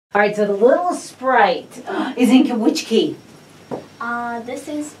All right, so the little Sprite is in which key? This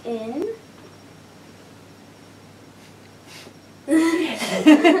is in...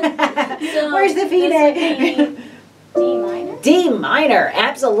 Where's the D? D minor? D minor,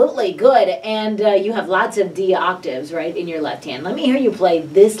 absolutely, good. And you have lots of D octaves, right, in your left hand. Let me hear you play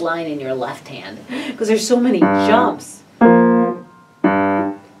this line in your left hand, because there's so many jumps.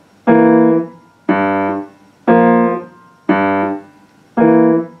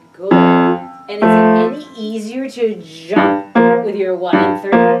 Easier to jump with your 1 and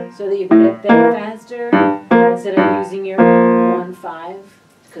 3 so that you can get there faster instead of using your 1, 5,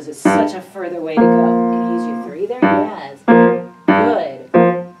 because it's such a further way to go. Can you use your 3 there? Yes. Good.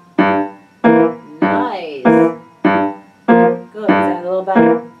 Nice. Good. Is that a little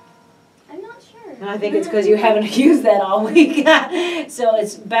better? I'm not sure. I think it's because you haven't used that all week. So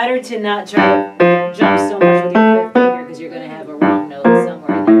it's better to not try to jump so much with your 5th finger because you're going to have a wrong note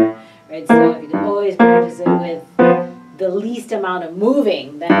somewhere in there. Right, so if you can always practice it with the least amount of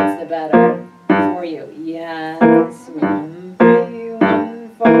moving, then it's the better for you. Yes, 1, 3, 1,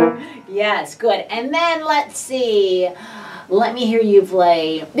 4. Yes, good. And then let's see. Let me hear you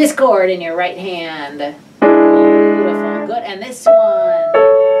play this chord in your right hand. Beautiful. Good. And this one.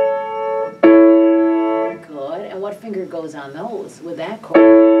 Good. And what finger goes on those with that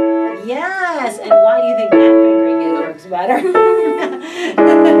chord? Yes. And why do you think that fingering works better?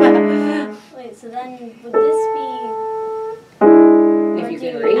 Wait, so then would this be... If you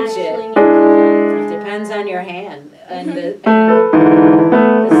can reach it. It depends on your hand and the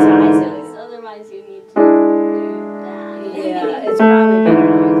size of it. Otherwise you need to do that. Yeah, it's probably better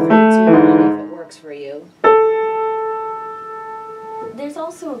to do 3, 2, 1 if it works for you. There's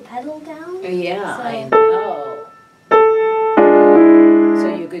also a pedal down. Yeah, so. I know. So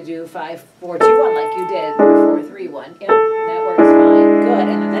you could do 5, 4, 2, 1 like you did. 4, 3, 1. Yep, that works fine. Good.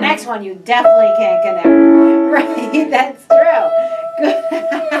 And then the next one you definitely can't connect. Right, that's true. Good.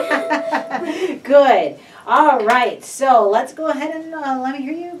 Good. All right. So let's go ahead and let me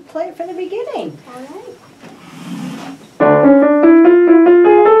hear you play it from the beginning. All right.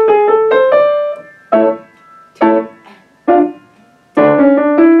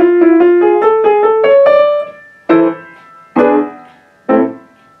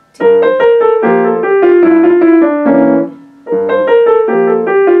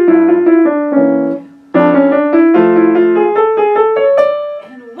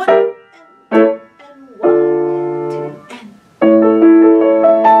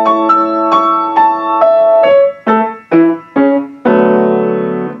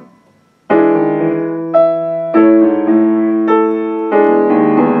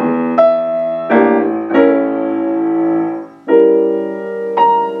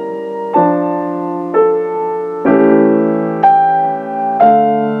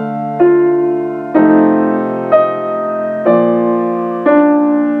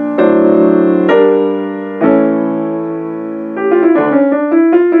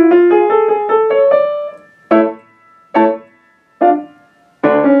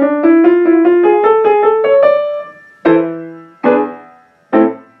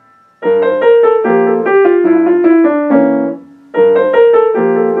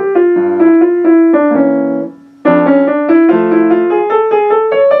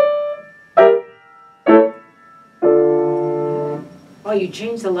 Oh, you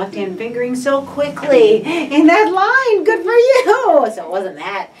changed the left-hand fingering so quickly in that line. Good for you. So it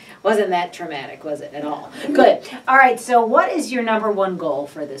wasn't that traumatic, was it, at all? Good. All right, so what is your #1 goal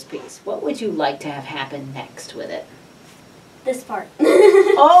for this piece? What would you like to have happen next with it? This part.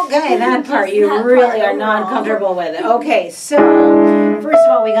 Okay, that part you really are not comfortable with it. Okay, so first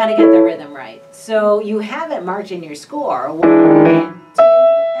of all, we got to get the rhythm right. So you have it marked in your score. 1 and 2,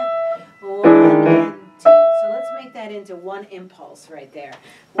 1 and 2. So let's make that into one impulse right there.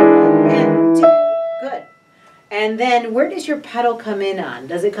 1 and 2. Good. And then where does your pedal come in on?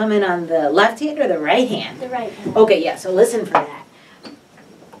 Does it come in on the left hand or the right hand? The right hand. Okay, yeah, so listen for that.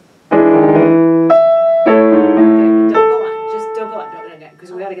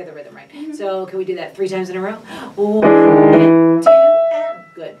 Because we got to get the rhythm right. So can we do that 3 times in a row? 1 and 2 and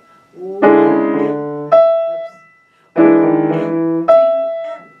good. 1 and oops. 1 and 2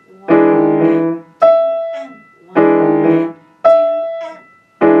 and 1 and 2 and 1 and 2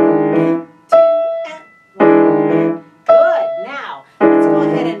 and 2 and 1 and good. Now let's go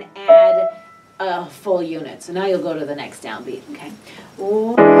ahead and add a full unit. So now you'll go to the next downbeat. Okay.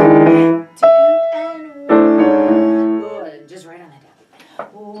 1 and 2 and 1. Good. Just right on that down.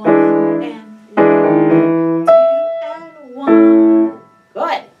 1 and 1 and 2 and 1.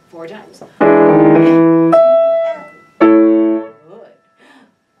 Good. 4 times. 1 and 2 and good.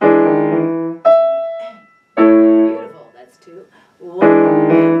 2. 1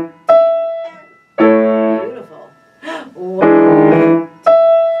 and 2 and beautiful. 1.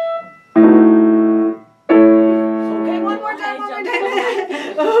 Okay, one more time.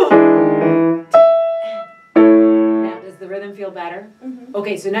 Now, does the rhythm feel better? Mm-hmm.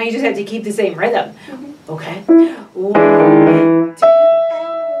 Okay, so now you just have to keep the same rhythm. Mm-hmm. Okay. 1 and 2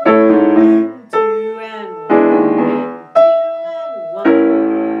 and 2 and 1 and 2 and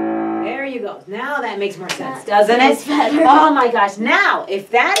 1. There you go. Now that makes more sense, doesn't it? Better. Oh my gosh. Now, if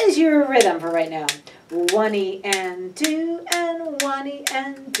that is your rhythm for right now, 1 and 2 and 1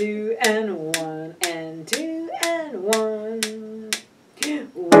 and 2 and 1 and 2 and 1. 1 and 2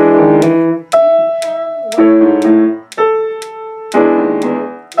 and 1.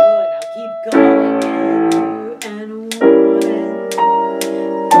 Good. Now keep going. And 2 and 1 and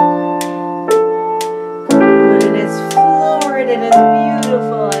good. And as fluid and as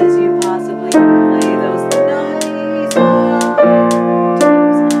beautiful as you possibly can play those nice octaves.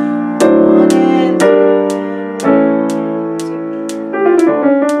 1 and 2.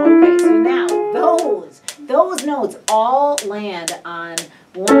 Okay, so now those notes all land on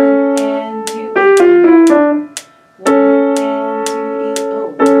 1 and 2 1 and 2 oh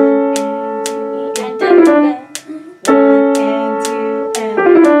 1 and 2 1 and 2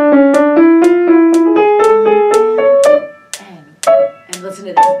 and listen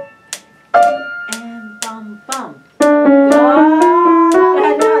to this. And bum bum. Da,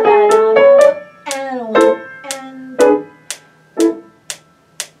 da, da, da, da, da, and 1 and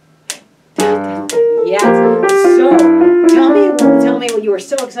yes. So tell me what you were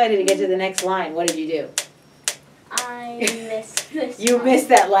so excited to get to the next line. What did you do? I missed this. You one. missed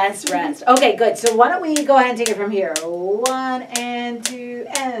that last rest. Okay, good. So why don't we go ahead and take it from here? 1 and 2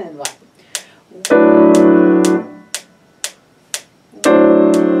 and 1.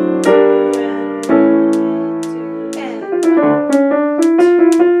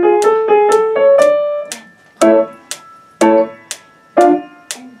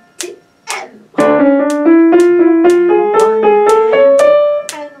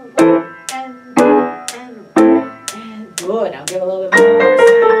 Good. Now give a little bit more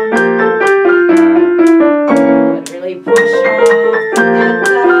sound. Good. Really push off the end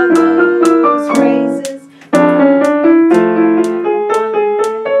of those phrases. 1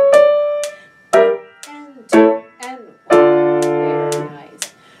 and 2 and 1. Very nice.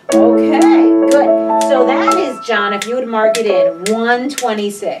 Okay, good. So that is, John, if you would mark it in,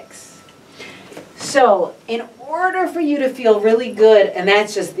 126. So in order for you to feel really good, and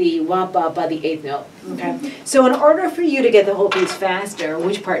that's just the wah-ba by the 8th note, okay? So in order for you to get the whole piece faster,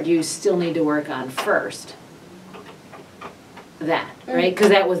 which part do you still need to work on first? That, right? Because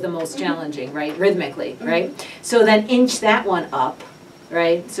that was the most challenging, right? Rhythmically, right? So then inch that one up,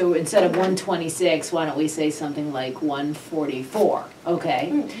 right? So instead of 126, why don't we say something like 144,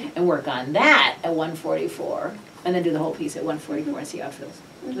 okay? And work on that at 144, and then do the whole piece at 144 and see how it feels.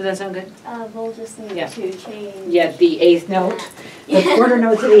 Does that sound good? We'll just need Yeah. to change. Yeah, the 8th note, the quarter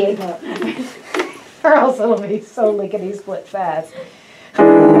note to the 8th note. Or else it'll be so lickety split fast.